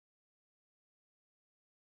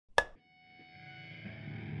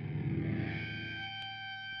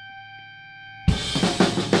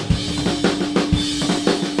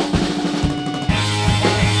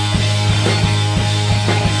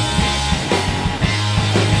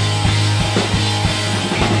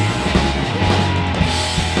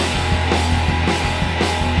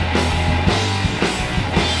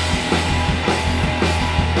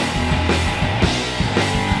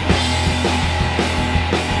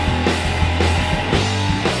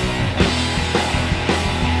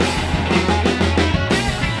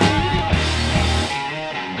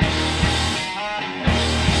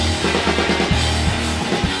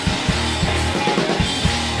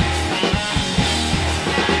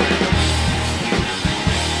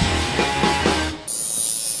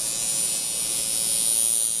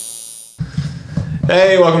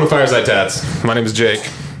Hey, welcome to Fireside Tats. My name is Jake.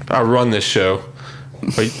 I run this show.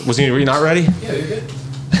 Were you not ready? Yeah, you're good.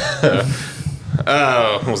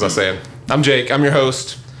 What was I saying? I'm Jake. I'm your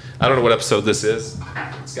host. I don't know what episode this is.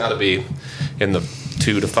 It's got to be in the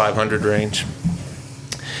 200 to 500 range.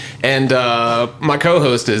 And my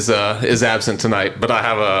co-host is absent tonight, but I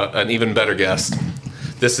have an even better guest.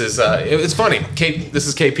 This is it's funny. This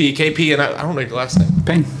is KP. KP, and I don't know your last name.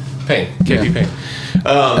 Payne. Payne. KP Yeah. Payne.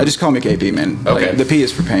 Just call me KP, man. Okay. Like, the P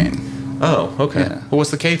is for Payne. Oh, okay. Yeah. Well, what's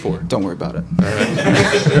the K for? Don't worry about it.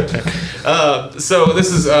 So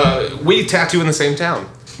this is we tattoo in the same town,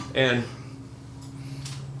 and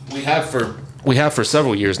we have for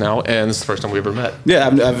several years now, and this is the first time we ever met. Yeah,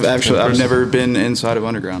 I've never been inside of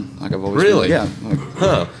Underground. Like I've always Really? been, yeah. Like,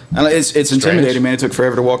 Huh. and it's intimidating, man. It took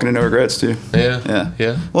forever to walk into No Regrets too. Yeah.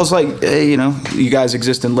 Well, it's like you guys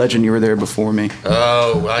exist in legend. You were there before me.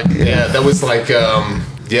 Oh, that was like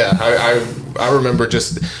I remember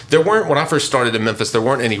there weren't, when I first started in Memphis, there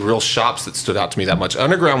weren't any real shops that stood out to me that much.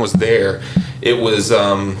 Underground was there. It was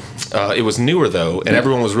newer though, and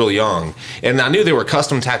everyone was really young. And I knew they were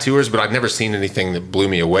custom tattooers, but I'd never seen anything that blew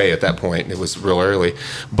me away at that point. It was real early.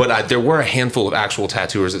 But there were a handful of actual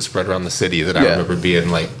tattooers that spread around the city that I remember being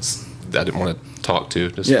like, I didn't want to talk to.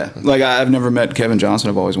 Like I've never met Kevin Johnson.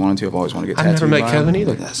 I've always wanted to. I've always wanted to get tattooed. I've never met Kevin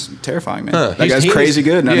either. That's terrifying, man. Huh. That guy's crazy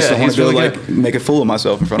good, and I just don't want to really like make a fool of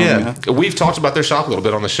myself in front of him. You know? We've talked about their shop a little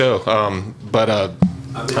bit on the show, but I've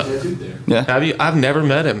been tattooed there. Yeah. have you? I've never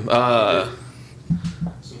met him.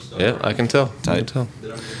 Yeah, I can tell. I can tell.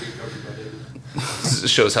 Did I make a big cover by David? It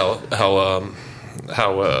shows how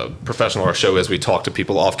professional our show is. We talk to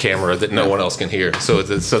people off camera that no one else can hear. So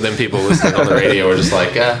then people listening on the radio are just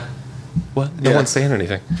like, what? No one's saying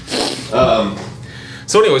anything. So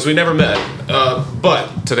anyways, we never met.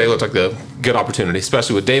 But today looked like a good opportunity,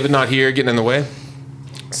 especially with David not here, getting in the way.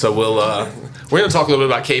 So we're going to talk a little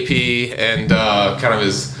bit about KP and kind of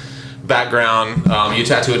his background. You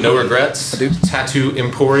tattoo at No Regrets. I do. Tattoo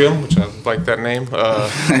Emporium, which I like that name.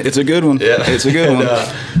 It's a good one. Yeah. It's a good one.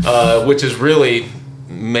 Which is really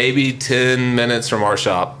maybe 10 minutes from our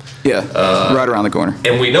shop. Yeah, right around the corner.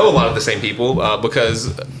 And we know a lot of the same people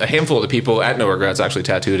because a handful of the people at No Regrets actually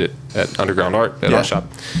tattooed at Underground Art at our shop.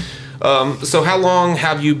 So how long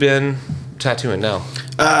have you been tattooing now?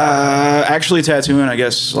 Actually tattooing, I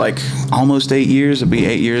guess, like almost 8 years. It'll be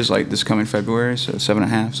 8 years like this coming February, so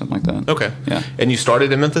 7.5, something like that. Okay. Yeah. And you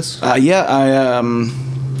started in Memphis? The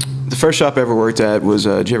first shop I ever worked at was,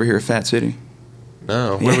 did you ever hear of Fat City?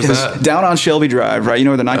 No. Where was that? Down on Shelby Drive, right? You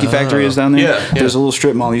know where the Nike factory is down there? Yeah. There's a little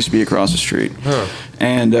strip mall that used to be across the street. Huh.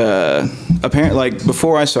 And apparently, like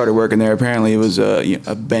before I started working there, apparently it was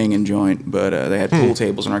a banging joint, but they had pool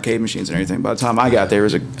tables and arcade machines and everything. By the time I got there,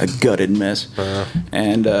 it was a gutted mess.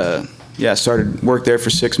 And I started work there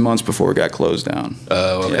for 6 months before it got closed down.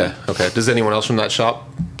 Oh, okay. Yeah. Okay. Does anyone else from that shop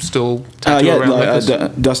still tattoo around Memphis?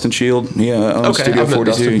 Dustin Shield. He owns Studio I've met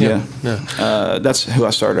 42. Dustin, That's who I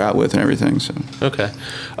started out with and everything. So Okay.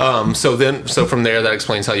 So from there, that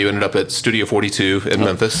explains how you ended up at Studio 42 in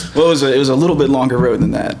Memphis. Well, it was a little bit longer road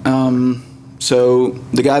than that. So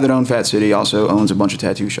the guy that owned Fat City also owns a bunch of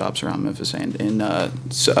tattoo shops around Memphis and in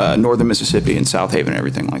northern Mississippi and South Haven and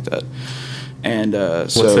everything like that. And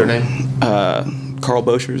What's their name? Carl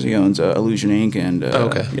Boschers. He owns Illusion Inc. And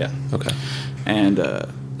Okay. yeah. Okay. And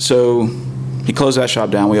so he closed that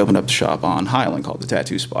shop down. We opened up the shop on Highland called the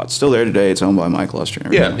Tattoo Spot. It's still there today. It's owned by Mike Luster.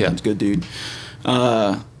 And everything. Yeah. He's a good dude.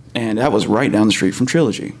 And that was right down the street from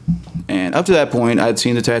Trilogy. And up to that point, I'd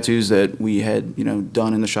seen the tattoos that we had,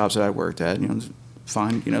 done in the shops that I worked at.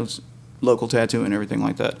 Fine, local tattoo and everything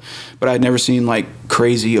like that. But I'd never seen like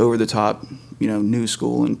crazy, over the top, new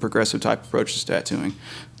school and progressive type approaches to tattooing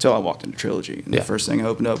until I walked into Trilogy. And the first thing I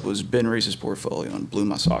opened up was Ben Reese's portfolio and blew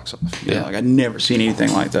my socks off. Like I'd never seen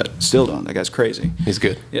anything like that. Still don't. That guy's crazy. He's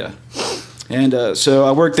good. Yeah. And so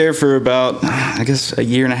I worked there for about, I guess, a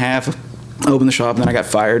year and a half. I opened the shop, and then I got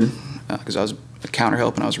fired because I was a counter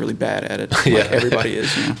help and I was really bad at it. Like everybody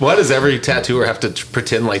is. Why does every tattooer have to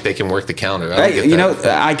pretend like they can work the counter? I don't get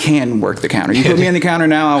that. I can work the counter. You put me in the counter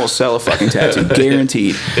now, I will sell a fucking tattoo,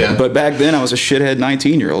 guaranteed. Yeah. But back then, I was a shithead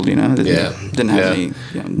 19-year-old. Didn't have any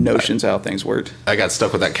notions how things worked. I got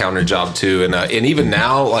stuck with that counter job too, and even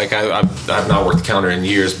now, like I've not worked the counter in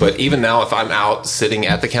years, but even now, if I'm out sitting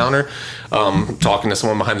at the counter, talking to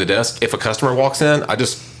someone behind the desk, if a customer walks in, I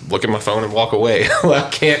just look at my phone and walk away. I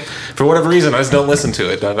can't, for whatever reason, I just don't listen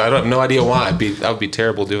to it. I have no idea why. I would be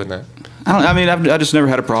terrible doing that. I just never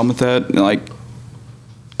had a problem with that. Like,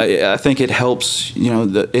 I think it helps,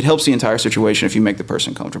 it helps the entire situation if you make the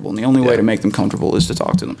person comfortable. And the only way to make them comfortable is to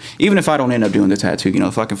talk to them. Even if I don't end up doing the tattoo,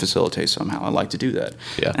 if I can facilitate somehow, I like to do that.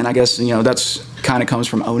 Yeah. And I guess, that's kind of comes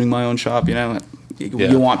from owning my own shop,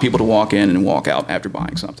 You want people to walk in and walk out after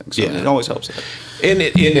buying something. So it always helps that. And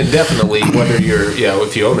definitely, whether you're,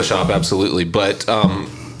 if you own a shop, absolutely. But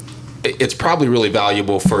it's probably really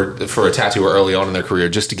valuable for a tattooer early on in their career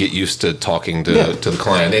just to get used to talking to the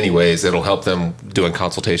client anyways. It'll help them doing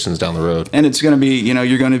consultations down the road. And it's going to be,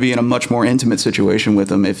 you're going to be in a much more intimate situation with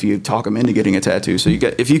them if you talk them into getting a tattoo. So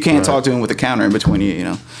if you can't talk to them with a counter in between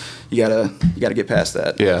you, you gotta get past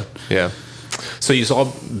that. Yeah, yeah. So you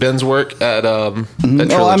saw Ben's work at Well,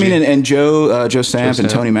 I mean, and Joe Stamp and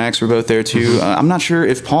Tony Max were both there too. I'm not sure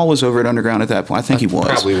if Paul was over at Underground at that point. I think he was.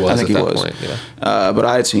 Probably was. I think at he that was. Point, yeah. But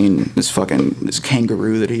I had seen this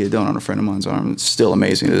kangaroo that he had done on a friend of mine's arm. It's still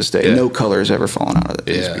amazing to this day. Yeah. No color has ever fallen out of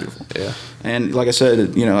it. It's beautiful. Yeah. And like I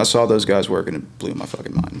said, I saw those guys work and it blew my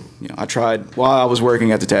fucking mind. I tried while I was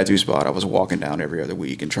working at the tattoo spot. I was walking down every other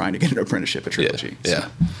week and trying to get an apprenticeship at Trilogy. Yeah.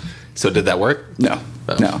 So did that work? No.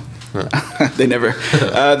 They never.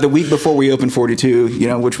 The week before we opened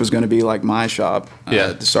 42, which was going to be like my shop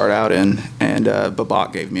to start out in, and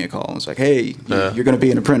Babak gave me a call and was like, "Hey, you're going to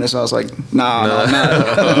be an apprentice." I was like, "Nah, I'm not."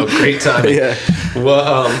 Oh, great timing. Yeah.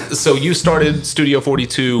 Well, so you started Studio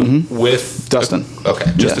 42 with Dustin. Okay,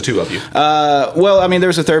 just the two of you. Well, I mean,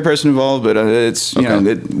 there's a third person involved, but it's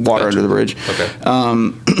water under the bridge. Okay.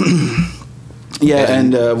 Yeah,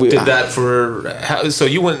 and we did that so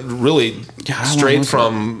you went really straight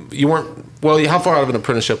from you weren't. Well, how far out of an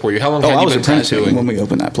apprenticeship were you? How long had you been tattooing when we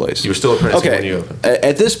opened that place? You were still apprenticing when you opened.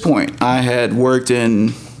 At this point, I had worked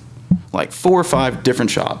in like 4 or 5 different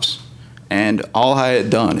shops, and all I had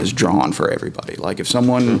done is drawn for everybody. Like if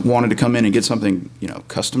someone wanted to come in and get something,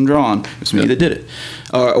 custom drawn, it's me that did it.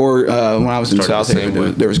 Or when I was in South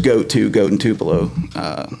Haven, there was Goat and Tupelo.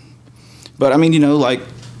 But I mean,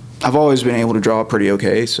 I've always been able to draw pretty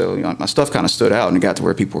okay, so my stuff kind of stood out, and it got to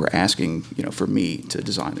where people were asking, for me to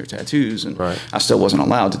design their tattoos, and I still wasn't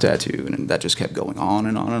allowed to tattoo, and that just kept going on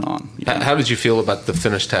and on and on. How did you feel about the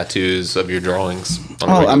finished tattoos of your drawings?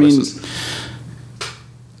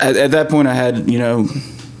 At that point, I had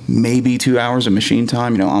maybe 2 hours of machine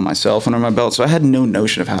time, on myself under my belt, so I had no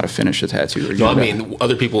notion of how to finish a tattoo. No, I mean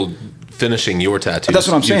other people finishing your tattoos. That's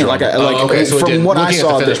what I'm saying. So from what I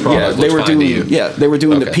saw, they were doing. They were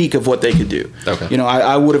doing the peak of what they could do. Okay.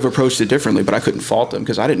 I would have approached it differently, but I couldn't fault them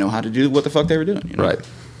because I didn't know how to do what the fuck they were doing.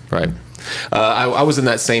 Right. I was in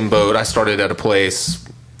that same boat. I started at a place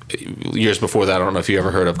years before that. I don't know if you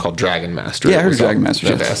ever heard of called Dragon Master. Yeah, I heard of Dragon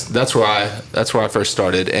Master. That's where I first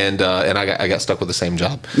started, and I got stuck with the same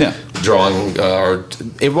job. Yeah, drawing, or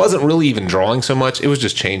it wasn't really even drawing so much. It was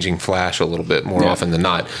just changing flash a little bit more often than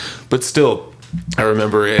not. But still, I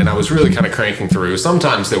remember, and I was really kind of cranking through.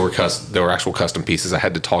 Sometimes there were actual custom pieces. I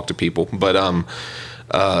had to talk to people, but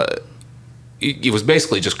it was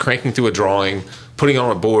basically just cranking through a drawing, putting it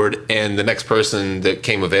on a board, and the next person that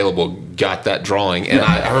came available got that drawing. And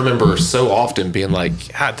I remember so often being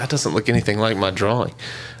like, God, that doesn't look anything like my drawing.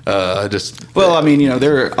 Well, I mean,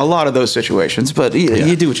 there are a lot of those situations, but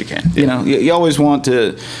you do what you can. You always want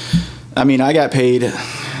to. I mean, I got paid.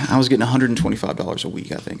 I was getting $125 a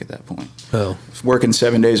week, I think, at that point. Oh, working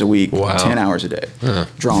 7 days a week, wow. 10 hours a day,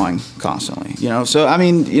 drawing constantly. So I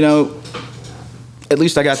mean, at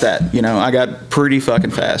least I got that. I got pretty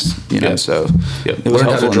fucking fast. So it was learned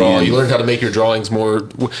how to draw. You learned how to make your drawings more.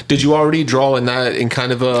 Did you already draw in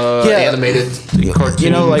kind of a animated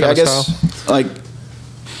cartoon? I guess style?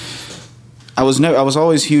 I was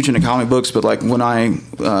always huge into comic books, but when I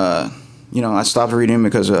I stopped reading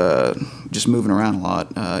because just moving around a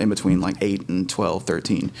lot in between 8 and 12,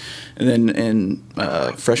 13. And then in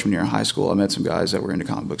freshman year in high school, I met some guys that were into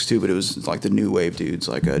comic books too, but it was the new wave dudes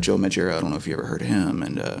like Joe Magera. I don't know if you ever heard of him.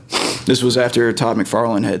 And this was after Todd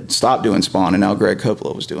McFarlane had stopped doing Spawn, and now Greg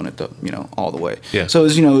Coppola was doing it all the way. Yeah. So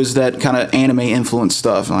it was that kind of anime influenced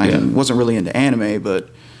stuff. And I wasn't really into anime, but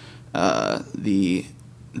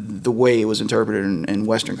the way it was interpreted in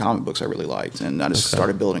Western comic books I really liked, and I just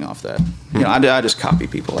started building off that. I just copy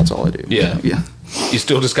people. That's all I do. Yeah. You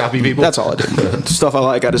still just copy people? That's all I do. Stuff I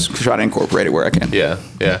like, I just try to incorporate it where I can. Yeah.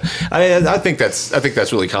 I think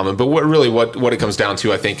that's really common. But what it comes down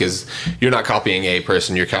to, I think, is you're not copying a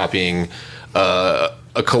person. You're copying a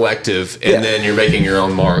collective, and then you're making your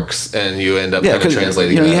own marks, and you end up kind of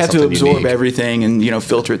translating. You have to absorb everything and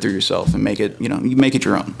filter it through yourself and make it you make it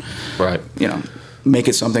your own. Right. Make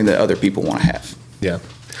it something that other people want to have. Yeah.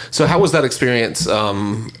 So how was that experience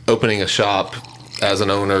opening a shop as an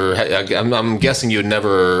owner? I'm guessing you had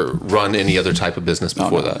never run any other type of business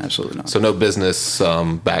before that. Absolutely not. So no business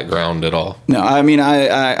background at all. No, I mean,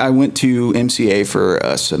 I went to MCA for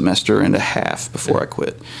a semester and a half before I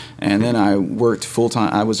quit, and then I worked full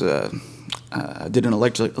time. I did an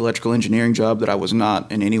electrical engineering job that I was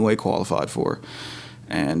not in any way qualified for,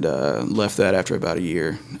 and left that after about a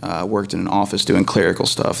year. Worked in an office doing clerical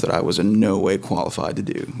stuff that I was in no way qualified to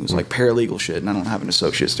do. It was like paralegal shit, and I don't have an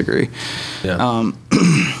associate's degree. Yeah.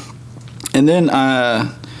 And then I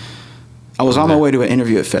was on my way to an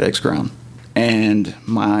interview at FedEx Ground, and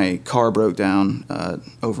my car broke down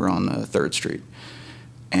over on 3rd Street.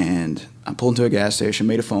 And I pulled into a gas station,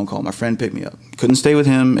 made a phone call. My friend picked me up. Couldn't stay with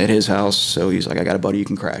him at his house, so he's like, I got a buddy you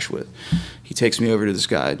can crash with. He takes me over to this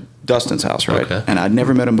guy, Dustin's house, right? Okay. And I'd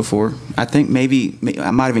never met him before. I think maybe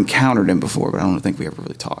I might have encountered him before, but I don't think we ever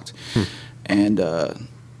really talked. And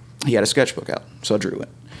he had a sketchbook out, so I drew it.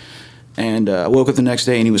 And I woke up the next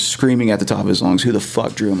day, and he was screaming at the top of his lungs, who the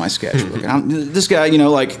fuck drew my sketchbook? And this guy,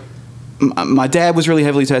 like... My dad was really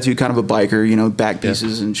heavily tattooed, kind of a biker, back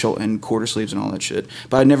pieces and quarter sleeves and all that shit.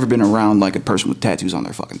 But I'd never been around like a person with tattoos on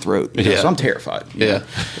their fucking throat. So I'm terrified. Know?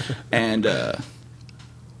 And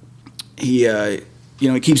he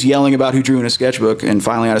keeps yelling about who drew in his sketchbook. And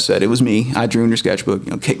finally I said, it was me. I drew in your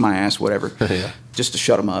sketchbook, kick my ass, whatever, just to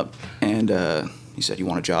shut him up. And he said, you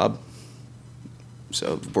want a job?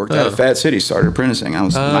 So worked out at Fat City, started apprenticing. I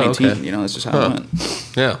was 19. Okay. That's just how it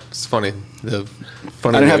went. Yeah, it's funny. I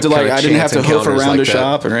didn't have to hoof around a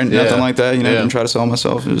shop or nothing like that. Didn't try to sell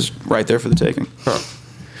myself. It was right there for the taking. Huh.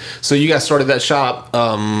 So you guys started that shop.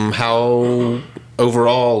 How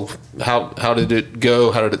overall? How did it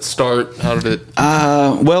go? How did it start? How did it?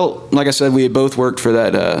 Well, like I said, we had both worked for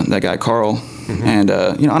that guy Carl. And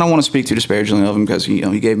I don't want to speak too disparagingly of him because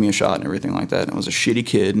he gave me a shot and everything like that. And I was a shitty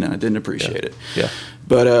kid and I didn't appreciate it. Yeah.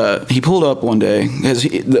 But he pulled up one day because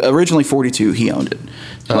originally 42 he owned it.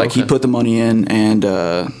 He put the money in and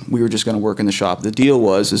we were just going to work in the shop. The deal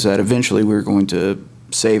was that eventually we were going to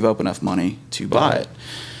save up enough money to buy it.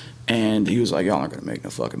 And he was like, y'all aren't going to make no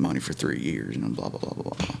fucking money for 3 years and blah blah blah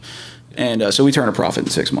blah blah. And so we turned a profit in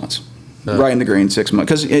 6 months. Right in the green 6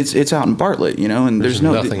 months because it's out in Bartlett, and there's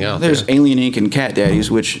nothing out there's there. Alien Ink and Cat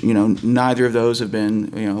Daddies, which neither of those have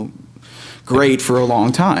been great for a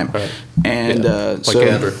long time, right. And like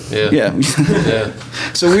ever, yeah.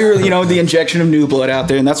 So we were the injection of new blood out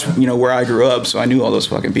there, and that's where I grew up, so I knew all those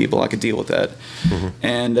fucking people. I could deal with that,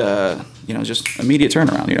 and just immediate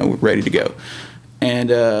turnaround, ready to go,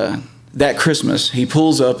 and. That Christmas, he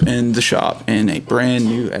pulls up in the shop in a brand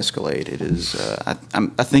new Escalade. It is, I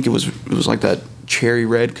think it was like that cherry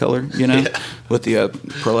red color, with the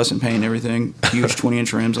pearlescent paint and everything. Huge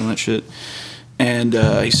 20-inch rims on that shit. And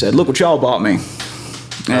he said, "Look what y'all bought me."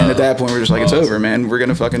 And at that point, we're just like, "It's over, man. We're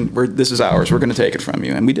gonna this is ours. We're gonna take it from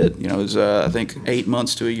you." And we did. It was I think 8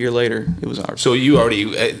 months to a year later, it was ours. So you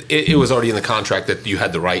already, it was already in the contract that you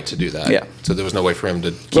had the right to do that. Yeah. So there was no way for him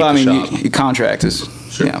to keep the shop. Contract is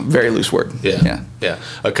very loose word. Yeah.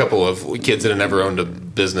 A couple of kids that had never owned a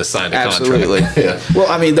business signed a Absolutely. contract.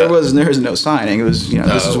 Well, there was no signing. It was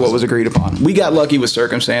this is what was agreed upon. We got lucky with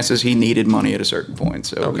circumstances. He needed money at a certain point,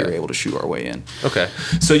 so we were able to shoot our way in. Okay.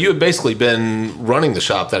 So you had basically been running the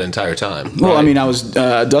shop that entire time. Well, right? I was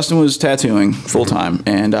Dustin was tattooing full time,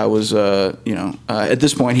 and I was at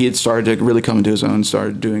this point he had started to really come into his own,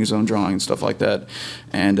 started doing his own drawing and stuff like that,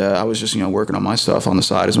 and I was just working on my stuff on the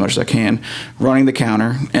side as much as I can, running the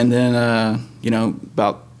counter, and then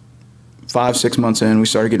about 5-6 months in, we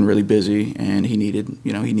started getting really busy, and he needed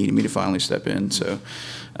me to finally step in. So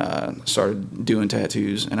started doing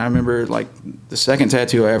tattoos. And I remember the second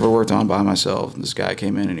tattoo I ever worked on by myself, this guy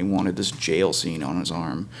came in and he wanted this jail scene on his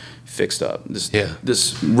arm fixed up.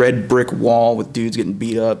 This red brick wall with dudes getting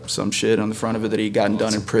beat up, some shit on the front of it that he'd gotten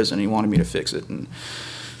done in prison. He wanted me to fix it, and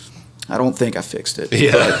I don't think I fixed it.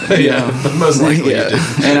 But, most likely you did.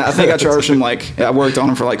 And I think I charged him I worked on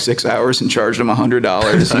him for 6 hours and charged him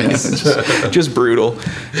 $100. Just brutal.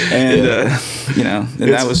 And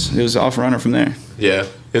it was off runner from there. Yeah.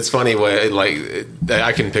 It's funny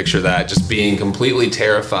I can picture that, just being completely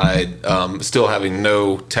terrified, still having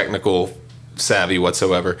no technical savvy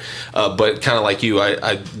whatsoever. But kind of like you,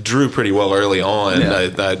 I drew pretty well early on.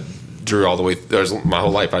 I drew all the way, my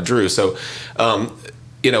whole life I drew. So,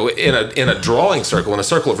 you know, in a drawing circle, in a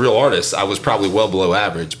circle of real artists, I was probably well below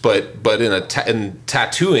average. But in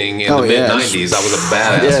tattooing in the mid '90s, I was a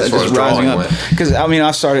badass as far as drawing went. Because I mean,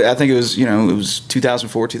 I started. I think it was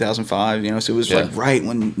 2004, 2005. You know, so it was like right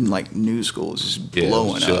when like new school was just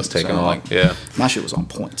blowing up. Was taking so, off. Like, my shit was on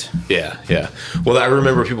point. Yeah, yeah. Well, I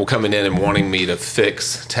remember people coming in and wanting me to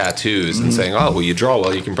fix tattoos and saying, "Oh, well, you draw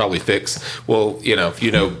well, you can probably fix." Well, you know, if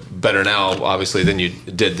you know better now, obviously, than you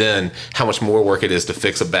did then, how much more work it is to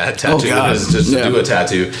fix a bad tattoo than it is just to do a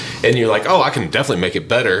tattoo. And you're like, oh, I can definitely make it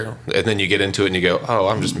better. And then you get into it and you go, oh,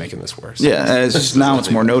 I'm just making this worse. Yeah, it's just now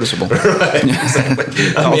it's more noticeable. Right,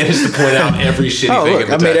 exactly. I managed to point out every shitty thing in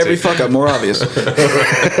the I made tattoo. every fuck up more obvious.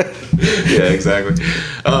 Yeah, exactly.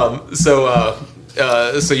 So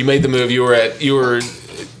you made the move. You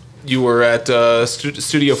were at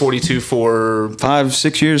Studio 42 for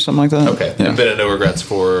 5-6 years, something like that. Okay, yeah. and been at No Regrets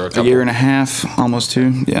for a year and a half, almost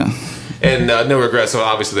 2. Yeah. And No Regrets. So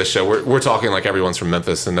obviously, this show we're talking like everyone's from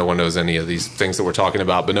Memphis, and no one knows any of these things that we're talking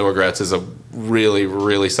about. But No Regrets is a really,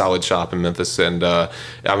 really solid shop in Memphis, and I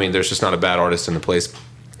mean, there's just not a bad artist in the place.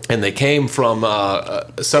 And they came from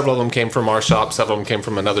several of them came from our shop, several of them came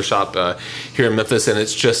from another shop here in Memphis, and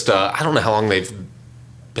it's just I don't know how long they've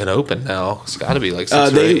been open now. It's got to be like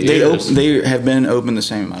 6 or 8 years. They have been open the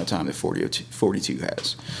same amount of time that 42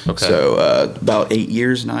 has. Okay. So about 8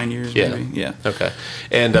 years, 9 years, maybe. Yeah. Okay.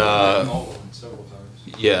 And several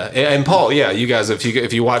times. yeah, and Paul, yeah, you guys,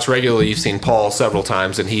 if you watch regularly, you've seen Paul several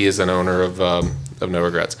times, and he is an owner of No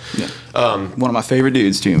Regrets. Yeah. One of my favorite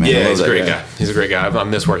dudes too, man. Yeah, he's a great guy. He's a great guy. I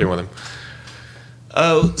miss working with him.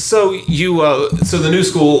 So the new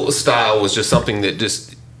school style was just something that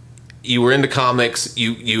just. You were into comics.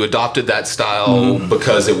 You adopted that style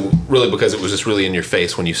because it was just really in your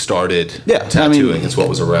face when you started tattooing. I mean, it's what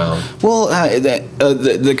was around. Well,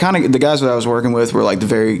 the guys that I was working with were like the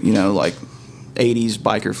very like 80s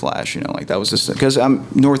biker flash, like that was just because I'm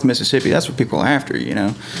North Mississippi. That's what people are after,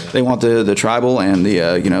 They want the tribal and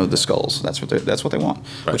the skulls. That's what they want,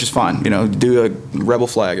 right. Which is fine. Do a rebel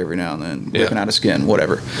flag every now and then, ripping out a skin,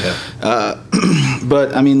 whatever. Yeah.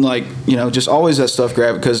 But I mean, just always that stuff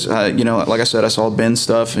grabbed because like I said, I saw Ben's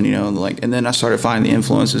stuff and and then I started finding the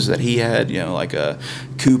influences that he had. Like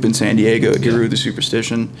Coop in San Diego, Guru the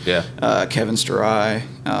Superstition. Yeah. Kevin Starai.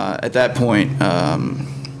 At that point.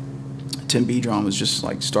 Tim Bedron was just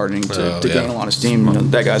like starting to gain a lot of steam.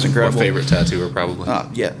 That guy's incredible. My favorite tattooer, probably.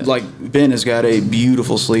 Like Ben has got a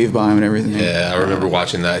beautiful sleeve by him and everything. Yeah, I remember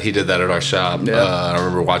watching that. He did that at our shop. Yeah. I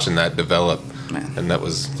remember watching that develop, and that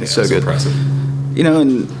was so good. Impressive.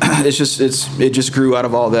 And it just grew out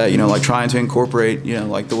of all that. Like trying to incorporate,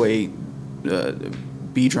 like the way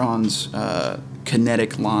Bedron's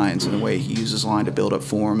kinetic lines and the way he uses line to build up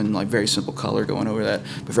form and like very simple color going over that,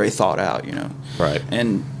 but very thought out. Right.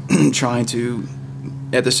 And trying to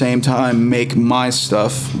at the same time make my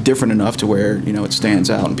stuff different enough to where it stands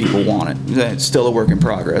out and people want it. It's still a work in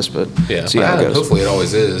progress, but see how it goes. Hopefully it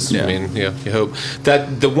always is. Yeah. I mean, you hope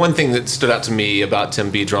that the one thing that stood out to me about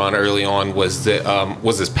Tim Bedron early on was that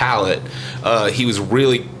was his palette. He was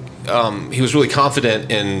really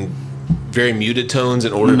confident in very muted tones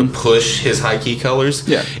in order to push his high key colors.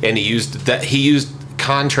 Yeah. And he used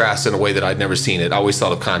contrast in a way that I'd never seen it. I always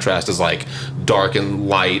thought of contrast as like dark and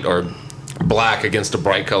light or black against a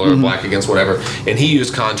bright color or black against whatever. And he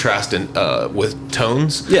used contrast with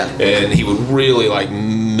tones. Yeah. And he would really like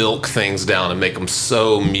milk things down and make them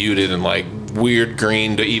so muted and like weird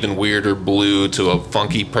green to even weirder blue to a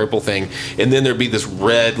funky purple thing. And then there'd be this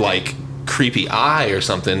red like creepy eye or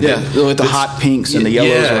something. Yeah, with the hot pinks and the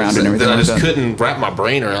yellows around and everything. I just couldn't wrap my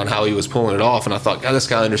brain around how he was pulling it off, and I thought, God, this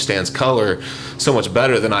guy understands color so much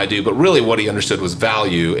better than I do. But really, what he understood was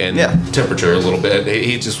value and temperature a little bit.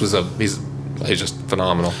 He just was he's just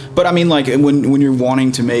phenomenal. But I mean, like when you're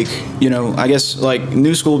wanting to make, I guess like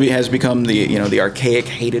new school has become the the archaic,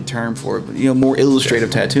 hated term for it, more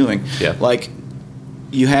illustrative tattooing. Yeah, like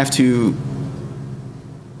you have to.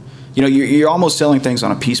 You're almost selling things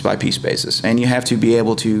on a piece-by-piece basis, and you have to be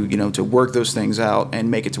able to, to work those things out and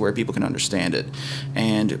make it to where people can understand it.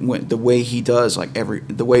 And the way he does,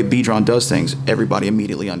 the way Bedron does things, everybody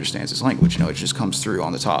immediately understands his language. It just comes through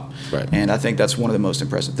on the top. Right. And I think that's one of the most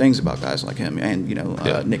impressive things about guys like him and,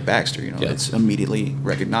 Nick Baxter. It's immediately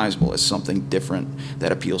recognizable as something different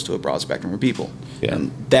that appeals to a broad spectrum of people. Yeah.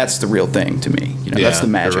 And that's the real thing to me. That's the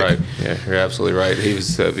magic. You're right. Yeah, you're absolutely right. He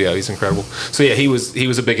was, he's incredible. So yeah, he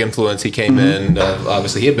was a big influence influence. He came in.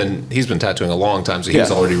 Obviously, he's been tattooing a long time, so he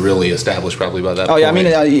was already really established probably by that. Oh point. yeah, I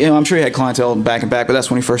mean, I'm sure he had clientele back and back, but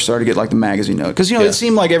that's when he first started to get like the magazine note. Because it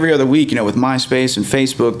seemed like every other week, with MySpace and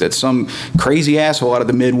Facebook, that some crazy asshole out of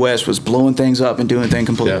the Midwest was blowing things up and doing everything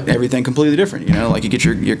completely different. Like you get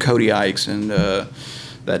your Cody Ikes and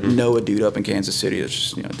that Noah dude up in Kansas City that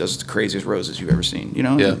just does the craziest roses you've ever seen.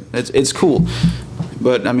 It's cool,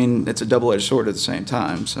 but I mean it's a double-edged sword at the same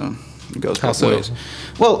time. So it goes both ways.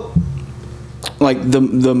 Well, like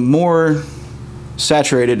the more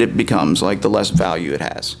saturated it becomes, like the less value it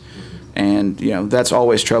has, and that's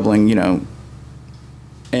always troubling.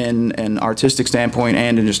 In an artistic standpoint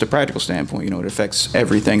and in just a practical standpoint, it affects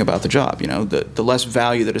everything about the job. The less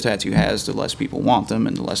value that a tattoo has, the less people want them,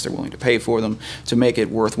 and the less they're willing to pay for them to make it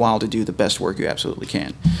worthwhile to do the best work you absolutely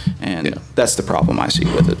can. And that's the problem I see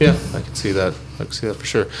with it. Yeah, I can see that. I can see that for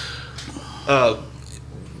sure.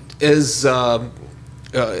 As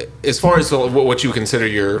far as what you consider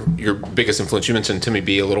your biggest influence, you mentioned Timmy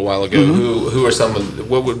B a little while ago. Who are some of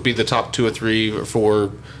what would be the top 2 or 3 or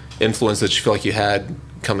 4 influence that you feel like you had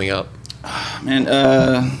coming up? Man,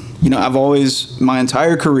 I've always, my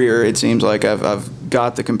entire career, it seems like I've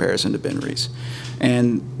got the comparison to Ben Reese,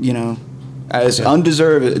 and as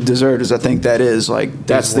undeserved as I think that is, like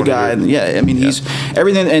that's the guy. Yeah, I mean he's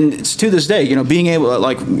everything, and it's to this day, being able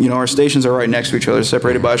to, our stations are right next to each other,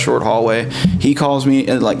 separated by a short hallway. He calls me,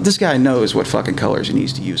 and like this guy knows what fucking colors he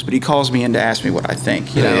needs to use, but he calls me in to ask me what I think,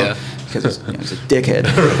 because he's a dickhead.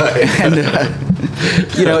 Right. And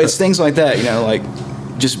it's things like that, like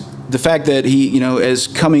just the fact that he, as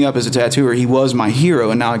coming up as a tattooer, he was my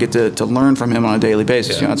hero, and now I get to learn from him on a daily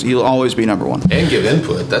basis. He'll always be number one. And give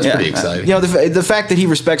input. That's pretty exciting. The fact that he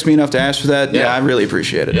respects me enough to ask for that, I really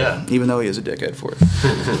appreciate it. Yeah. Even though he is a dickhead for it.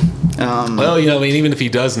 Well, I mean, even if he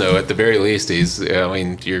does know, at the very least, he's,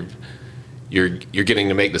 you're getting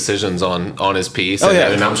to make decisions on his piece.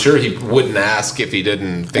 And I'm sure he wouldn't ask if he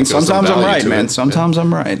didn't think there was some value to it. Sometimes I'm right, man. Sometimes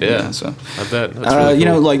I'm right. Yeah. So I bet. That's really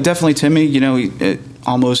cool. Like definitely Timmy, he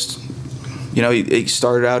almost, he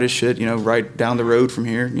started out his shit, right down the road from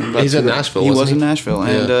here. He's in Nashville. He was in Nashville.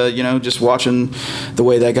 And, just watching the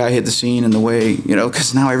way that guy hit the scene and the way,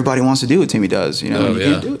 because now everybody wants to do what Timmy does. You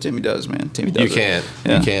can't do what Timmy does, man. Timmy does You can't.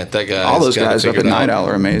 You can't. That guy. All those guys up at Night Owl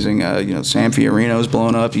are amazing. Sam Fiorino's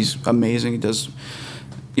blown up. He's amazing. He does.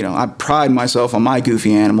 I pride myself on my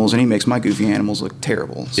goofy animals, and he makes my goofy animals look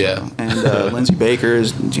terrible. So. Yeah. And Lindsay Baker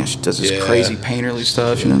she does this crazy painterly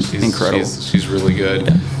stuff. She's incredible. She's really good.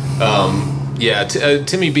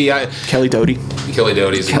 Timmy B. Kelly Doty. Kelly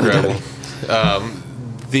Doty's incredible.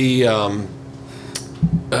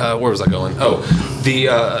 Where was I going?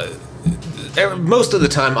 Most of the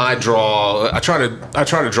time I try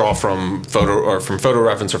to draw from photo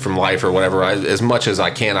reference or from life or whatever as much as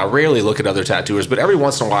I can. I rarely look at other tattooers, but every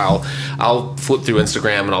once in a while I'll flip through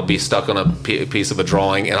Instagram and I'll be stuck on a piece of a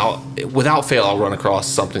drawing, and without fail I'll run across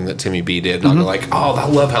something that Timmy B did, and I'll go like, oh, I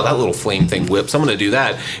love how that little flame thing whips. I'm going to do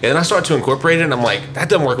that, and then I start to incorporate it, and I'm like, that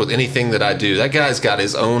doesn't work with anything that I do. That guy's got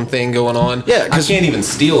his own thing going on. Yeah, I can't even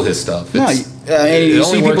steal his stuff. And you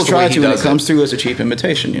see people try to when it comes through as a cheap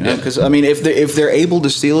imitation, because I mean, if they're able to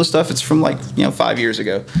steal his stuff, it's from 5 years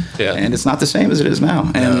ago, and it's not the same as it is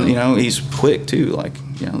now. And he's quick too,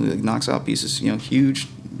 he knocks out pieces, huge,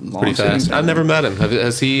 long. Pretty fast. I've never met him.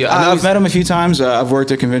 Has he? I've met him a few times. I've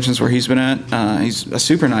worked at conventions where he's been at. He's a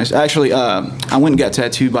super nice. Actually, I went and got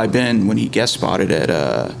tattooed by Ben when he guest spotted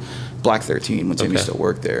at Black 13 when Timmy still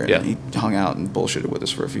worked there. And he hung out and bullshitted with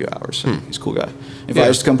us for a few hours. So he's a cool guy. If I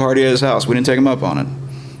used to come party at his house, we didn't take him up on it.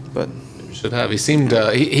 But should have. He seemed.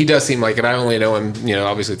 He does seem like it. I only know him,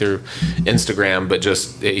 obviously through Instagram, but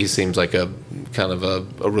just he seems like a kind of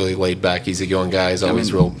a really laid back, easy-going guy. He's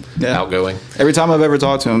always real outgoing. Every time I've ever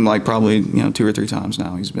talked to him, probably 2 or 3 times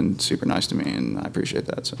now, he's been super nice to me, and I appreciate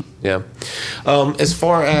that. So as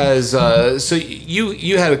far as so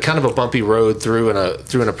you had a kind of a bumpy road through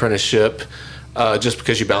an apprenticeship. Just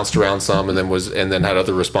because you bounced around some and then had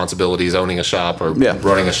other responsibilities, owning a shop or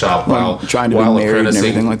running a shop while trying to be married and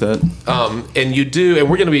everything like that. And you do, and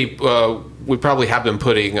we're going to be, we probably have been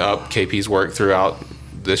putting up KP's work throughout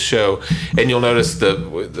this show, and you'll notice the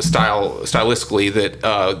stylistically that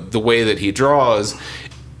the way that he draws,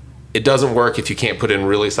 it doesn't work if you can't put in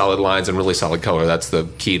really solid lines and really solid color. That's the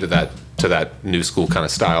key to that new school kind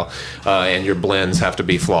of style, and your blends have to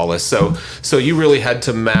be flawless. So you really had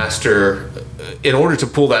to master, in order to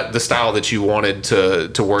pull the style that you wanted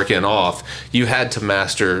to work in off, you had to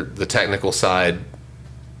master the technical side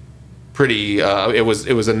pretty. It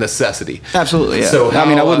was a necessity. Absolutely. Yeah. So I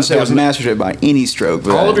mean, I wouldn't say I there was mastered it by any stroke.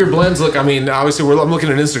 But all of your blends look. I mean, obviously, I'm looking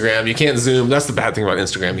at Instagram. You can't zoom. That's the bad thing about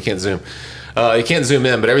Instagram. You can't zoom. You can't zoom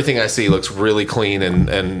in, but everything I see looks really clean,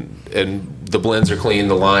 and the blends are clean.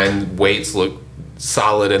 The line weights look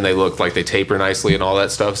solid, and they look like they taper nicely and all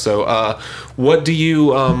that stuff. So, what do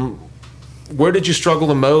you? Where did you struggle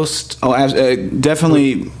the most? Oh,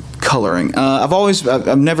 definitely coloring. I'm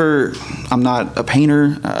not a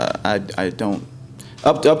painter. I don't.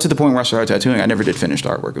 Up to the point where I started tattooing, I never did finished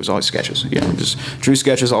artwork. It was always sketches. Just drew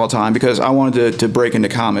sketches all the time because I wanted to break into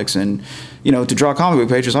comics, and to draw comic book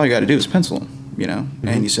pages, all you got to do is pencil them.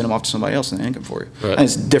 And you send them off to somebody else and they ink them for you. Right. And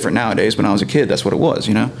it's different nowadays. When I was a kid, that's what it was.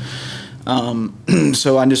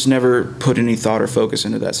 So I just never put any thought or focus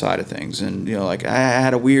into that side of things. And, like I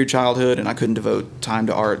had a weird childhood and I couldn't devote time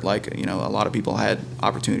to art like, a lot of people had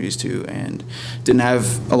opportunities to, and didn't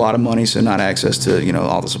have a lot of money, so not access to,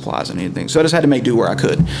 all the supplies and anything. So I just had to make do where I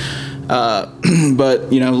could.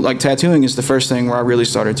 But, like tattooing is the first thing where I really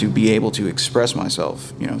started to be able to express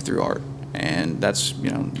myself, through art. And that's,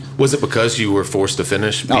 Was it because you were forced to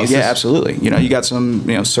finish pieces? Oh, yeah, absolutely. You got some,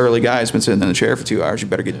 surly guy who's been sitting in the chair for 2 hours. You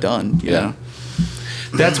better get done, you know?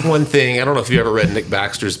 That's one thing. I don't know if you ever read Nick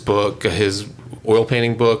Baxter's book, his oil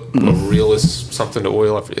painting book, A Realist Something to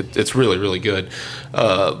Oil. It's really, really good.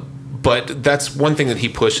 But that's one thing that he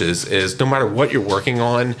pushes is no matter what you're working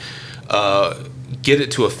on, get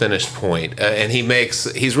it to a finished point. And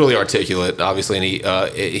he's really articulate, obviously, and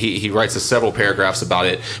he writes several paragraphs about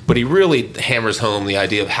it, but he really hammers home the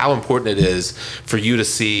idea of how important it is for you to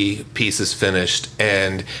see pieces finished,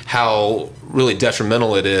 and how really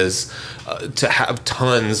detrimental it is to have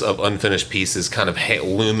tons of unfinished pieces kind of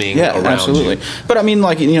looming around absolutely. you. But I mean,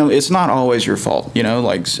 like, it's not always your fault.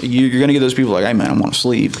 Like you're going to get those people like, hey man, I want a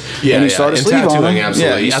sleeve. Yeah, and you start a in sleeve tattooing, on them.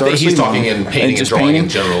 absolutely. Yeah, I think he's talking in painting and drawing in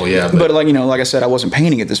general. Yeah, but like I said, I wasn't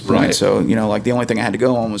painting at this point, Right. so like the only thing I had to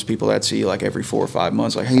go on was people that see like every 4 or 5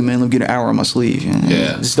 months, like, hey man, let me get an hour on my sleeve.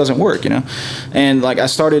 This doesn't work, And like I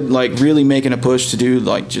started like really making a push to do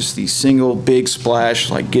like just these single big splash,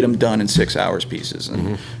 like get them done in 6 hours pieces,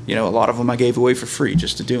 and a lot of them I gave away for free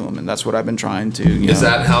just to do them, and that's what I've been trying to. Is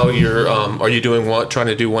that how you're? Are you trying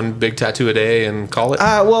to do one big tattoo a day and call it?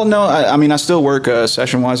 Well, no. I mean, I still work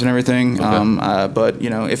session wise and everything. Okay. But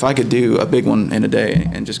if I could do a big one in a day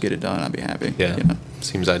and just get it done, I'd be happy. Yeah,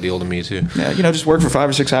 seems ideal to me too. Yeah, just work for 5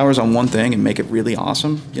 or 6 hours on one thing and make it really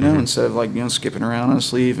awesome. Instead of like skipping around on a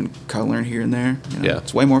sleeve and coloring here and there.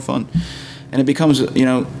 It's way more fun, and it becomes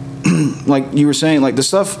like you were saying, like the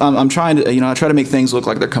stuff I'm trying to, I try to make things look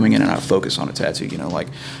like they're coming in and out of focus on a tattoo.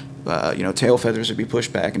 Tail feathers would be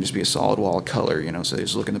pushed back and just be a solid wall of color. So they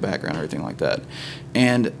just look in the background, everything like that,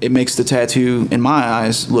 and it makes the tattoo, in my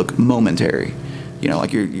eyes, look momentary.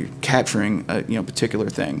 Like you're capturing a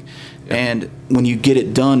particular thing, and when you get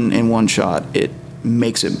it done in one shot, it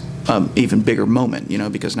makes it even bigger moment,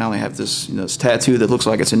 because now they have this this tattoo that looks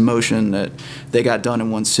like it's in motion, that they got done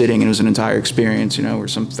in one sitting, and it was an entire experience, where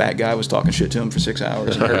some fat guy was talking shit to him for 6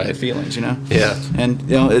 hours and hurting their feelings, Yeah. And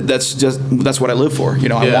that's what I live for.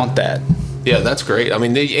 I want that. Yeah, that's great. I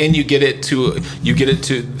mean, and you get it to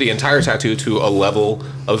the entire tattoo to a level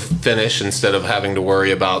of finish instead of having to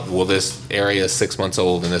worry about, well, this area is 6 months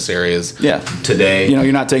old and this area is today.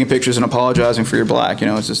 You're not taking pictures and apologizing for your black.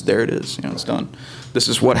 It's just there. It is. It's done. This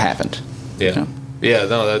is what happened. Yeah. Yeah,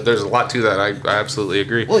 no, there's a lot to that. I absolutely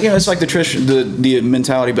agree. Well, it's like the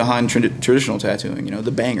mentality behind traditional tattooing.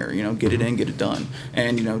 The banger. Get it in, get it done,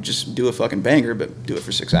 and just do a fucking banger, but do it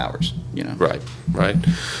for 6 hours. Right.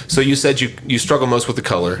 So you said you struggle most with the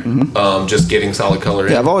color, just getting solid color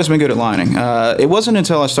in. Yeah, I've always been good at lining. It wasn't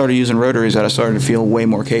until I started using rotaries that I started to feel way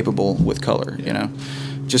more capable with color.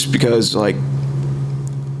 Just because like,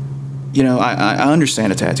 I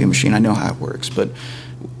understand a tattoo machine. I know how it works, but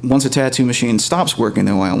once a tattoo machine stops working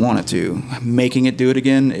the way I want it to, making it do it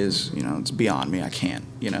again is, it's beyond me. I can't,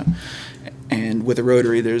 And with a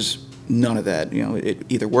rotary, there's none of that. It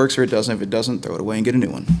either works or it doesn't. If it doesn't, throw it away and get a new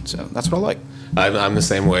one. So that's what I like. I'm the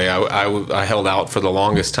same way. I held out for the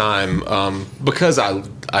longest time because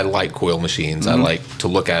I like coil machines. I like to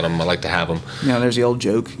look at them. I like to have them. There's the old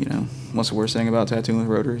joke, what's the worst thing about tattooing with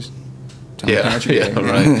rotaries?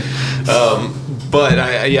 Right. But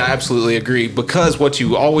I absolutely agree, because what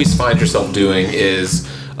you always find yourself doing is,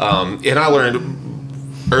 and I learned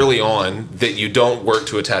early on that you don't work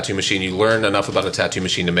to a tattoo machine. You learn enough about a tattoo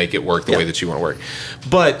machine to make it work the way that you want to work.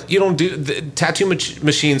 But you don't tattoo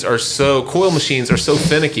machines are coil machines are so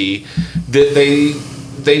finicky that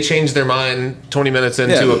they change their mind 20 minutes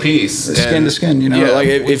into a piece. Skin to skin, you know. Yeah. Like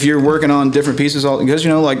if you're working on different pieces, because, you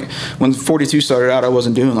know, like when 42 started out, I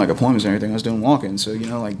wasn't doing like appointments or anything. I was doing walk-ins. So, you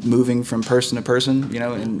know, like moving from person to person, you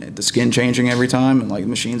know, and the skin changing every time, and like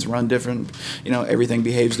machines run different, you know, everything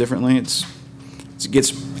behaves differently. It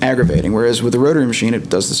gets aggravating. Whereas with the rotary machine, it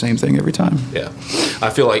does the same thing every time. Yeah.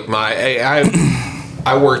 I feel like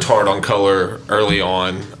I worked hard on color early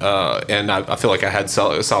on, and I feel like I had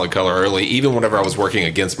solid color early. Even whenever I was working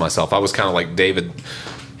against myself, I was kind of like David.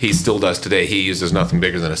 He still does today. He uses nothing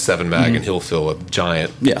bigger than a 7 mag, and he'll fill a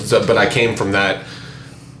giant. Yeah. So, but I came from that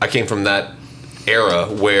era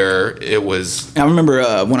where it was. I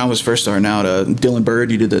remember when I was first starting out, Dylan Bird,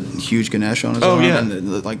 you did the huge Ganesh on his arm. Yeah.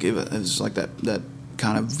 And like it was like that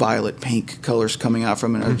kind of violet pink colors coming out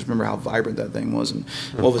from it. I just remember how vibrant that thing was. And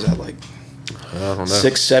what was that, like? I don't know.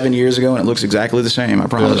 6-7 years ago, and it looks exactly the same. I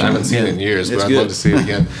promise. I haven't seen it in years, but It's I'd good. love to see it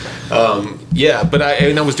again. But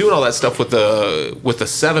I was doing all that stuff with the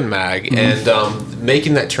 7 mag and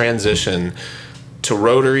making that transition to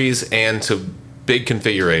rotaries and to big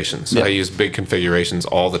configurations. Yeah. I use big configurations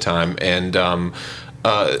all the time, and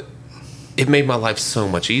it made my life so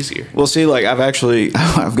much easier. Well, see, like I've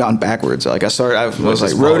gone backwards. Like I was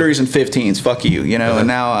like rotaries and 15s, fuck you, you know. And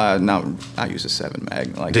now I use a 7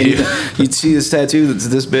 mag. Like you'd see this tattoo that's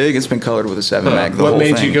this big. It's been colored with a 7 mag. What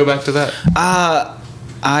made you go back to that?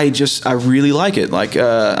 I really like it. Like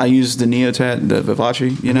I use the Neotat, the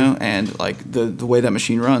Vivace, you know, and like the way that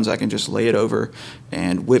machine runs, I can just lay it over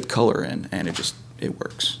and whip color in, and it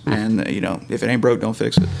works. And you know, if it ain't broke, don't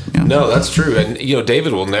fix it. You know? No, that's true. And you know,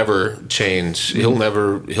 David will never change. He'll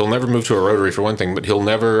never move to a rotary for one thing, but he'll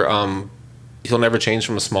never change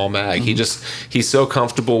from a small mag. He's so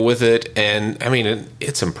comfortable with it, and I mean,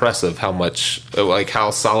 it's impressive how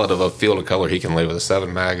solid of a field of color he can lay with a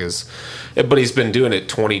 7 mag is. But he's been doing it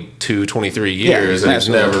 22, 23 years,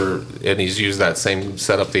 and he's used that same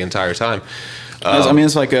setup the entire time. I mean,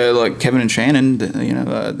 it's like Kevin and Shannon. You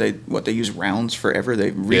know, they use rounds forever. They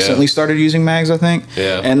recently started using mags, I think.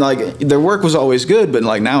 Yeah. And like their work was always good, but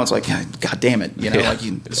like now it's like, God damn it, you know, like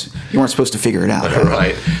you weren't supposed to figure it out.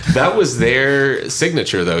 Right. That was their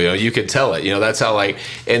signature, though. You know, you could tell it. You know, that's how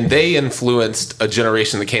and they influenced a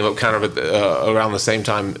generation that came up kind of around the same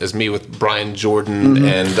time as me with Brian Jordan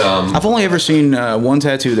and. I've only ever seen one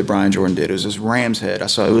tattoo that Brian Jordan did. It was his ram's head. I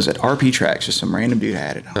saw it was at RP Tracks. Just some random dude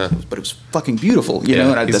had it, but it was fucking beautiful, you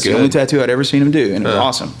know. And that's the only tattoo I'd ever seen him do, and it was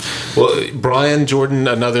awesome. Well, Brian Jordan,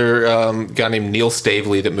 another guy named Neil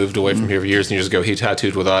Stavely that moved away from here years and years ago, he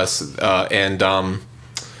tattooed with us, and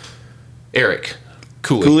Eric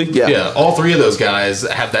Cooley. Yeah. All three of those guys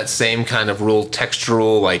have that same kind of real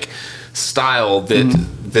textural style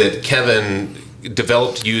that Kevin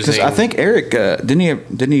developed using. Because I think Eric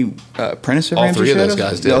didn't he apprentice at all Ramsey three of those Shadow?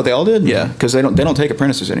 guys did. Oh, they all did. Yeah, because they don't take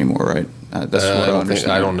apprentices anymore, right? That's what I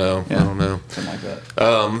understand. I don't know. Yeah. I don't know. Something like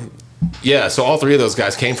that. So all three of those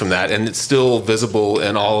guys came from that, and it's still visible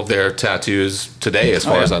in all of their tattoos today, as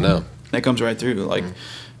far as I know. That comes right through. Like,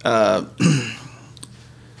 like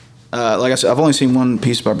I said, I've only seen one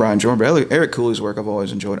piece by Brian Jordan, but Eric Cooley's work I've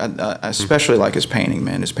always enjoyed. I especially like his painting,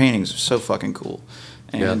 man. His paintings are so fucking cool.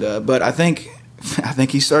 And but I think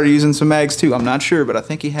he started using some mags too. I'm not sure, but I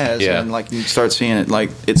think he has. Yeah. And like you start seeing it, like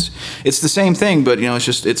it's the same thing, but you know,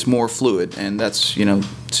 it's more fluid, and that's, you know,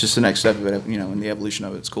 it's just the next step of it, you know, in the evolution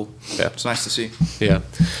of it. It's cool. Yeah, it's nice to see. Yeah.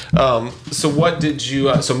 So what did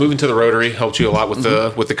you? So moving to the rotary helped you a lot with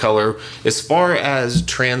the color. As far as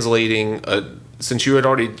translating since you had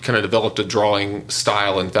already kind of developed a drawing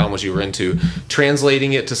style and found what you were into,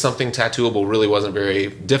 translating it to something tattooable really wasn't very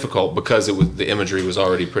difficult because the imagery was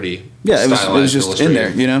already pretty. Yeah, it was just in there,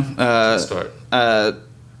 you know. Start.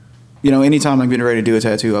 You know, anytime I'm getting ready to do a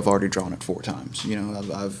tattoo, I've already drawn it 4 times. You know,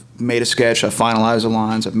 I've made a sketch, I've finalized the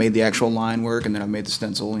lines, I've made the actual line work, and then I've made the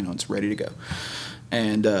stencil. You know, it's ready to go.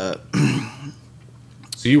 And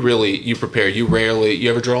so you prepare. You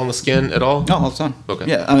ever draw on the skin at all? No, all the time. Okay.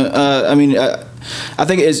 Yeah. I mean, I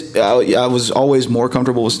think I was always more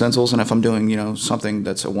comfortable with stencils, and if I'm doing, you know, something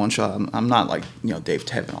that's a one shot, I'm not like, you know, Dave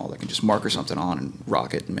Tevenall that can just marker something on and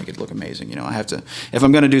rock it and make it look amazing. You know, I have to, if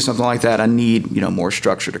I'm going to do something like that, I need, you know, more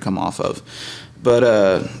structure to come off of. But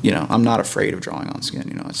you know, I'm not afraid of drawing on skin.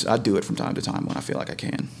 You know, I do it from time to time when I feel like I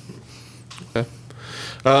can. Okay.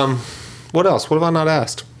 What else? What have I not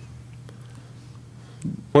asked?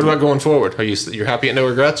 What about going forward? You're happy at no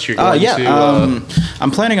regrets? You're going to,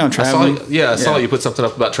 I'm planning on traveling. I saw you put something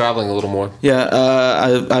up about traveling a little more. Yeah,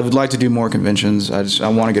 I would like to do more conventions. I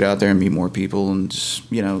want to get out there and meet more people, and just,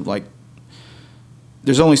 you know, like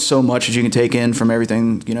there's only so much that you can take in from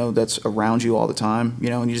everything, that's around you all the time,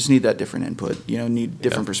 and you just need that different input, need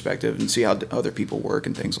different perspective and see how other people work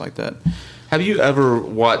and things like that. Have you ever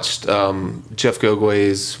watched Jeff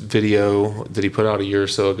Gogway's video that he put out a year or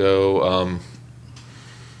so ago?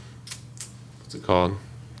 What's it called?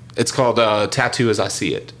 It's called Tattoo as I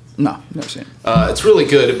See It. No, never seen it. It's really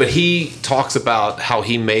good, but he talks about how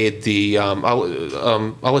he made the. I'll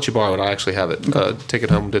let you borrow it. I actually have it. Okay. Take it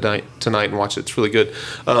home tonight and watch it. It's really good.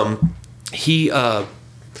 He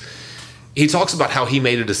talks about how he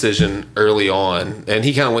made a decision early on, and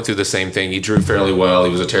he kind of went through the same thing. He drew fairly well.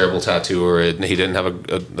 He was a terrible tattooer, and he didn't have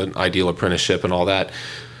an ideal apprenticeship and all that.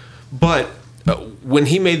 But when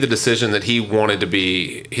he made the decision that he wanted to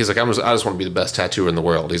be, he's like, I just want to be the best tattooer in the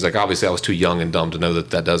world. He's like, obviously I was too young and dumb to know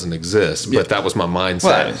that doesn't exist, but that was my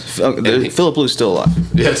mindset. Well, Philip Blue's still alive.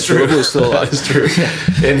 Yeah, it's true. Philip Blue's still alive. It's true.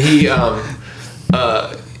 And he,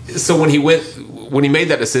 so when he made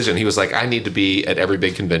that decision, he was like, I need to be at every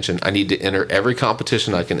big convention. I need to enter every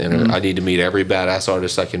competition I can enter. Mm-hmm. I need to meet every badass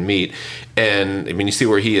artist I can meet. And I mean, you see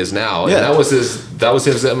where he is now. Yeah. And that was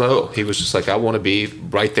his MO. He was just like, I want to be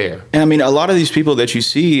right there. And I mean, a lot of these people that you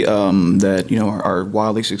see that, are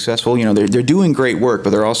wildly successful, they're doing great work, but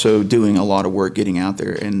they're also doing a lot of work getting out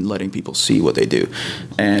there and letting people see what they do.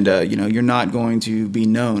 And, you're not going to be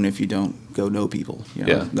known if you don't go know people.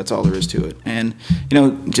 That's all there is to it. And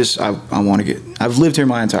I've lived here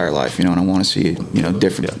my entire life, and I want to see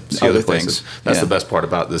different other things. That's the best part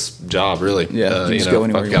about this job, really. Yeah, you just go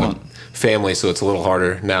anywhere you want. Family, so it's a little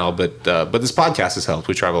harder now, but this podcast has helped.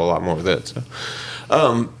 We travel a lot more with it.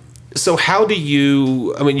 So how do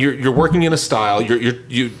you? I mean, you're working in a style.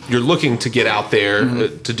 You're looking to get out there,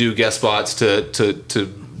 to do guest spots,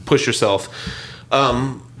 to push yourself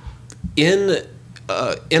in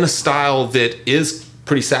a style that is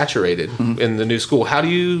pretty saturated in the new school.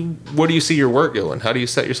 Where do you see your work going? How do you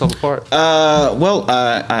set yourself apart?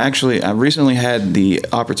 I recently had the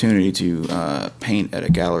opportunity to paint at a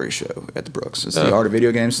gallery show at the Brooks. It's the Art of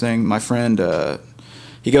Video Games thing. My friend,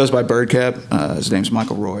 he goes by Birdcap. His name's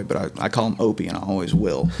Michael Roy, but I call him Opie, and I always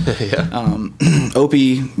will.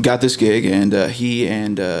 Opie got this gig, and he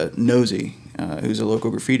and Nosy, who's a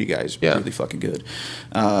local graffiti guy, he's really fucking good.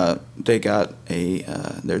 They got they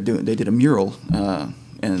did a mural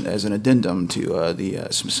and as an addendum to the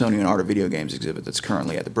Smithsonian Art of Video Games exhibit that's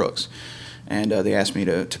currently at the Brooks. And they asked me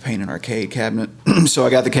to paint an arcade cabinet. So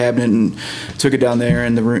I got the cabinet and took it down there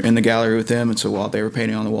in the gallery with them. And so while they were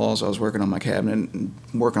painting on the walls, I was working on my cabinet and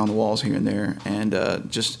working on the walls here and there. And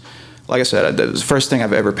just like I said, it was the first thing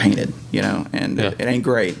I've ever painted, and it ain't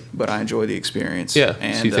great, but I enjoy the experience. Yeah.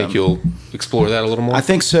 And, so you think you'll explore that a little more? I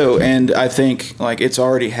think so. And I think it's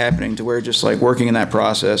already happening to where just working in that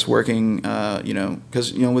process,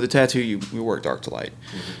 because, with a tattoo, you work dark to light.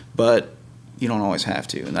 But you don't always have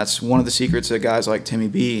to. And that's one of the secrets that guys like Timmy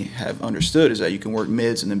B have understood, is that you can work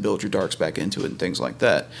mids and then build your darks back into it and things like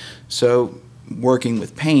that. So working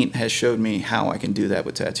with paint has showed me how I can do that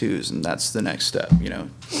with tattoos, and that's the next step, Yeah.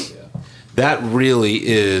 That really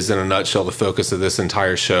is, in a nutshell, the focus of this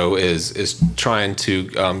entire show is trying to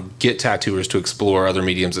get tattooers to explore other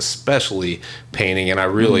mediums, especially painting, and I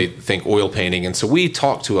really think oil painting. And so we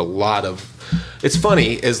talk to a lot of. It's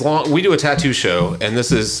funny, we do a tattoo show, and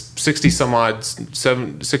this is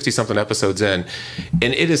 60-something episodes in,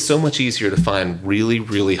 and it is so much easier to find really,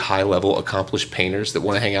 really high-level accomplished painters that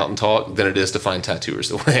want to hang out and talk than it is to find tattooers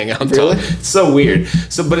that want to hang out and talk. It's so weird.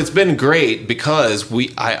 But it's been great because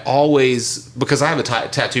I have a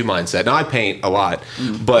tattoo mindset. Now I paint a lot,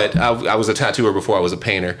 but I was a tattooer before I was a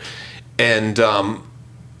painter, and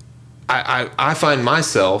I find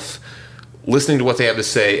myself listening to what they have to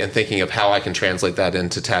say and thinking of how I can translate that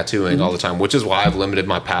into tattooing all the time, which is why I've limited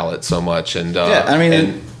my palette so much. And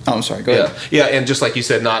I'm sorry, go ahead. Yeah, and just like you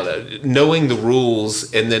said, not knowing the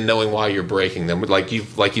rules and then knowing why you're breaking them. Like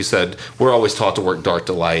you said, we're always taught to work dark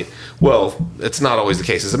to light. Well, it's not always the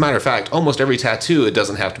case. As a matter of fact, almost every tattoo, it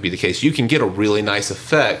doesn't have to be the case. You can get a really nice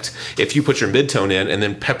effect if you put your midtone in and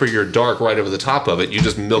then pepper your dark right over the top of it. You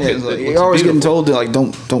just milk it. You're always getting told to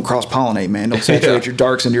don't cross pollinate, man. Don't saturate your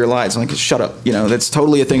darks into your lights. Like, shut up. That's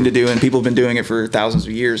totally a thing to do, and people have been doing it for thousands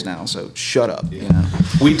of years now. So shut up.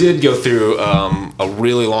 We did go through a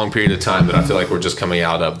really long period of time that I feel like we're just coming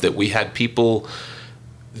out of, that we had people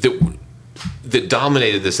that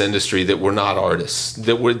dominated this industry that were not artists,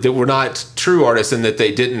 that were not true artists, and that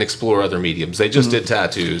they didn't explore other mediums. They just did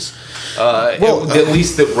tattoos. At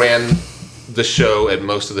least that ran the show at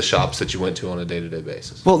most of the shops that you went to on a day-to-day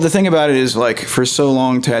basis. Well, the thing about it is, for so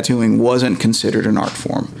long, tattooing wasn't considered an art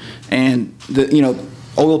form, and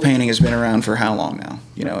oil painting has been around for how long now?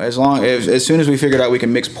 You know, as soon as we figured out we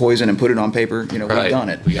can mix poison and put it on paper, you know, we've done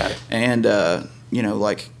it. We got it. And you know,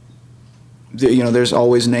 like, there's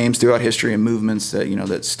always names throughout history and movements that, you know,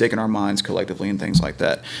 that stick in our minds collectively and things like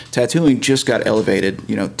that. Tattooing just got elevated,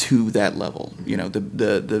 you know, to that level. You know,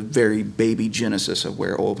 the very baby genesis of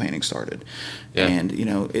where oil painting started. Yeah. And, you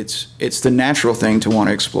know, it's the natural thing to want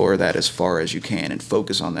to explore that as far as you can and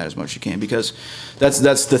focus on that as much as you can, because that's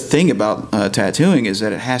the thing about tattooing, is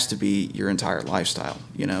that it has to be your entire lifestyle.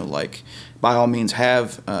 You know, like, by all means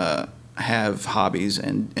have hobbies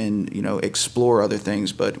and you know, explore other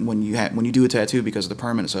things, but when you do a tattoo, because of the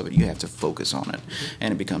permanence of it, you have to focus on it,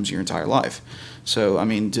 and it becomes your entire life. So I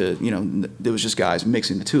mean, you know, there was just guys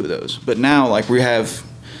mixing the two of those, but now, like, we have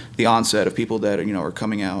the onset of people that, you know, are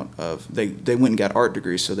coming out of, they went and got art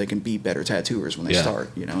degrees so they can be better tattooers when they start,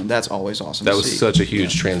 you know, and that's always awesome to see. That was such a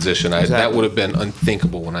huge transition. Exactly. That would have been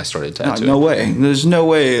unthinkable when I started tattooing. No way. There's no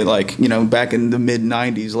way, like, you know, back in the mid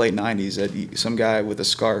 90s, late 90s, that some guy with a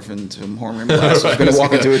scarf and some horn rim glasses was going to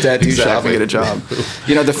walk into a tattoo shop and get a job.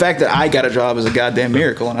 You know, the fact that I got a job is a goddamn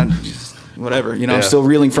miracle, and I'm just, whatever, you know, I'm still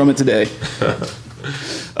reeling from it today.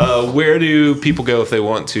 Where do people go if they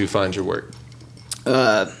want to find your work?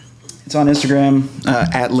 It's on Instagram,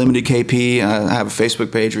 at LimitedKP. I have a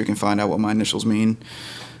Facebook page where you can find out what my initials mean.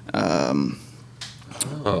 There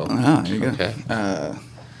you go. Okay.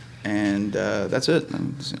 And that's it.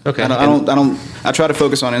 Okay. I try to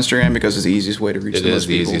focus on Instagram because it's the easiest way to reach the most people. It is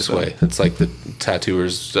the easiest way. It's like the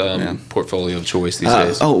tattooer's portfolio of choice these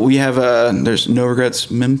days. Oh, we have, there's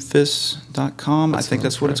noregretsmemphis.com. I think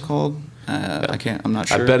that's what it's called. I'm not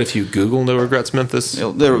sure. I bet if you Google No Regrets Memphis,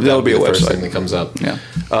 there'll be a first website thing that comes up. Yeah.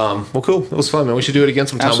 Well, cool. It was fun, man. We should do it again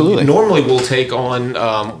sometime. Absolutely. Normally, we'll take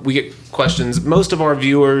on. We get questions. Most of our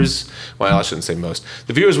viewers. Well, I shouldn't say most.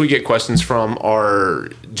 The viewers we get questions from are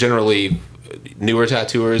generally newer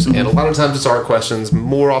tattooers, and a lot of times it's art questions.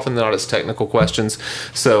 More often than not, it's technical questions.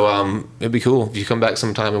 So it'd be cool if you come back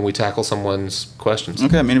sometime and we tackle someone's questions.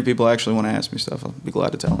 Okay. I mean, if people actually want to ask me stuff, I'll be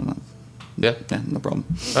glad to tell them that. Yeah. Yeah, no problem.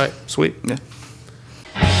 All right, sweet. Yeah.